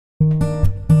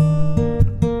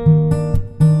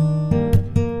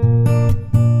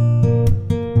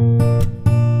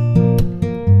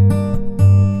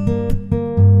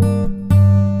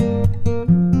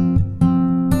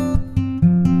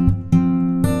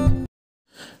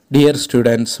Dear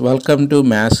students, welcome to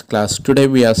Maths class. Today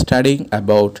we are studying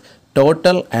about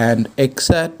total and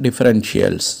exact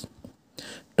differentials.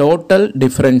 Total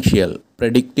differential,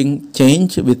 predicting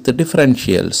change with the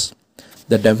differentials.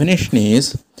 The definition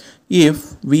is,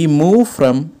 if we move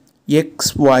from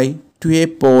xy to a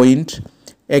point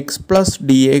x plus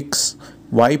dx,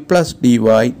 y plus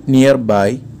dy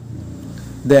nearby,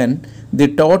 then the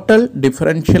total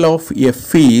differential of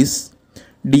f is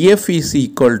df is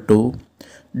equal to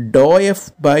dou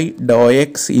f by dou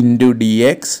x into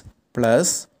dx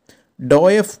plus dou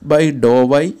f by dou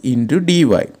y into dy.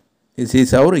 This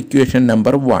is our equation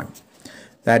number 1.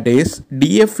 That is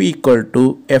df equal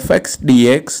to fx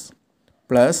dx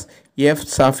plus f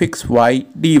suffix y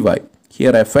dy.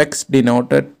 Here fx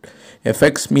denoted,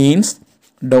 fx means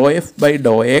dou f by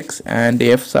dou x and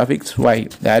f suffix y.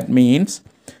 That means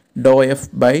dou f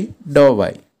by dou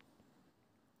y.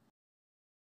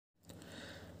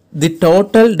 The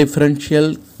total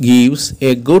differential gives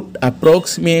a good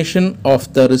approximation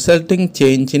of the resulting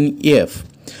change in f.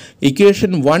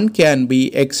 Equation 1 can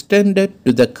be extended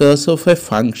to the curse of a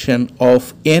function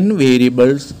of n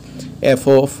variables f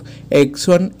of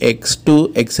x1,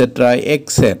 x2, etc.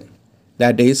 xn.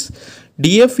 That is,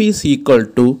 df is equal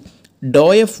to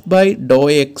dou f by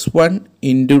dou x1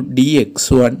 into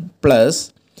dx1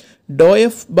 plus dou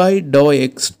f by dou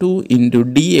x2 into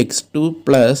dx2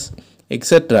 plus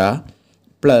etc.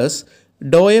 plus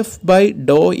dou f by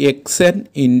dou xn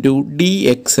into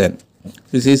dxn.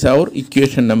 This is our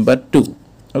equation number 2.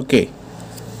 Okay.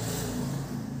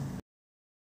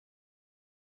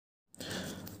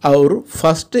 Our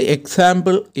first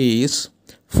example is,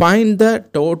 find the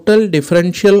total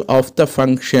differential of the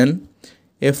function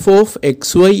f of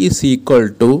xy is equal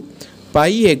to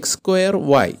pi x square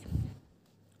y.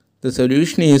 The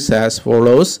solution is as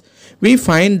follows. We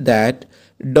find that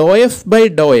dou f by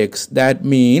dou x, that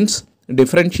means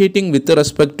differentiating with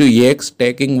respect to x,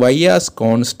 taking y as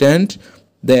constant,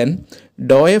 then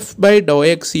dou f by dou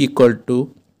x equal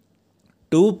to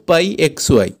 2 pi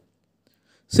xy.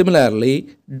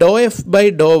 Similarly, dou f by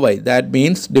dou y, that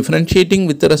means differentiating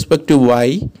with respect to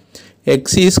y,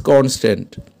 x is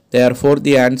constant. Therefore,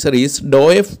 the answer is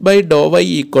dou f by dou y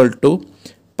equal to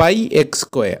pi x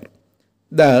square.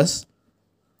 Thus,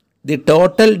 the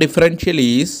total differential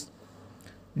is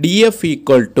df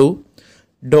equal to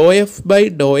dou f by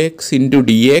dou x into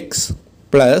dx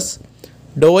plus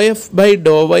dou f by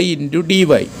dou y into dy.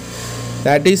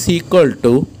 That is equal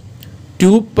to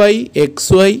 2 pi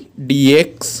xy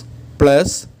dx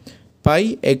plus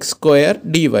pi x square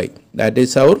dy. That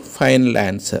is our final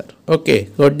answer. Okay,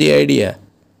 got the idea?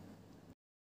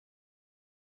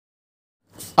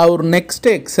 Our next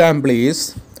example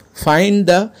is, find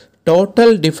the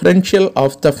total differential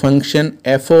of the function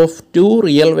f of two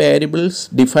real variables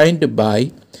defined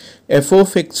by f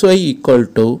of xy equal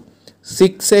to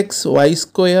 6x y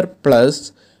square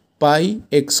plus pi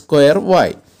x square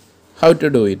y. How to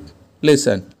do it?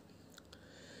 Listen.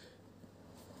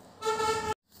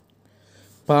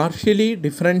 Partially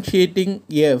differentiating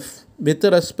f with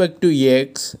respect to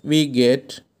x, we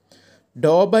get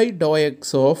dou by dou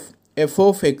x of f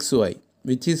of xy,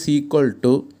 which is equal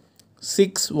to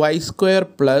 6y square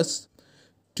plus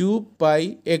 2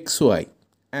 pi xy,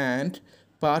 and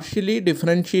partially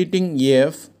differentiating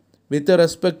f with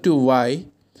respect to y,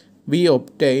 we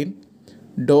obtain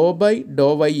dou by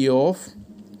dou y of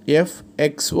f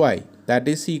xy, that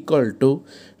is equal to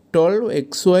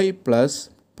 12xy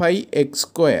plus pi x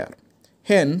square.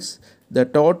 Hence, the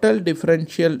total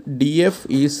differential df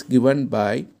is given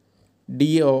by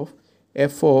d of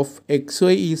f of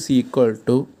xy is equal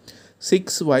to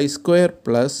 6y square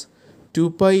plus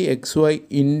 2 pi xy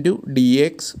into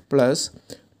dx plus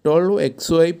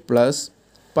 12xy plus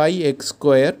pi x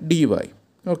square dy.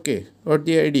 Okay, got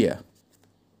the idea?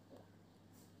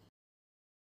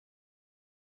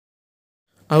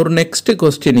 Our next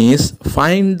question is,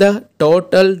 find the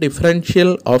total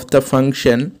differential of the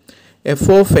function f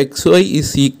of xy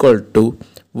is equal to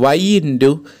y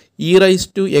into e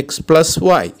raised to x plus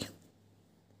y.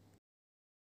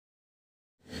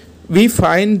 We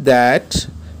find that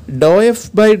dou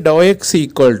f by dou x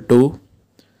equal to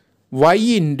y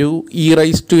into e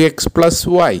raised to x plus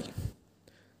y.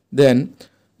 Then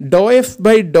dou f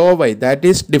by dou y, that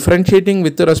is differentiating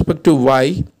with respect to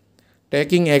y,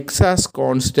 taking x as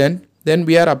constant, then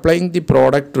we are applying the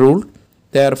product rule.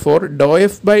 Therefore, dou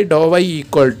f by dou y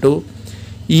equal to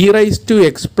e raised to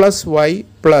x plus y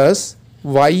plus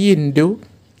y into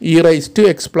e raised to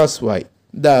x plus y.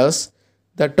 Thus,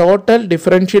 the total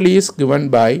differential is given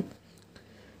by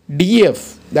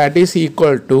df, that is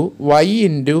equal to y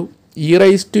into e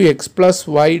raised to x plus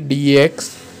y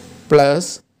dx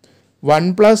plus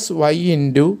 1 plus y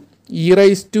into e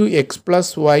raised to x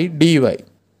plus y dy.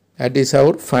 That is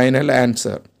our final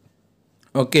answer.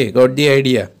 Okay, got the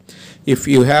idea? If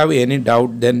you have any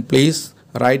doubt, then please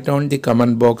write on the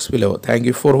comment box below. Thank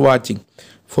you for watching.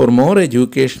 For more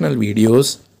educational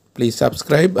videos, please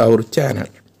subscribe our channel.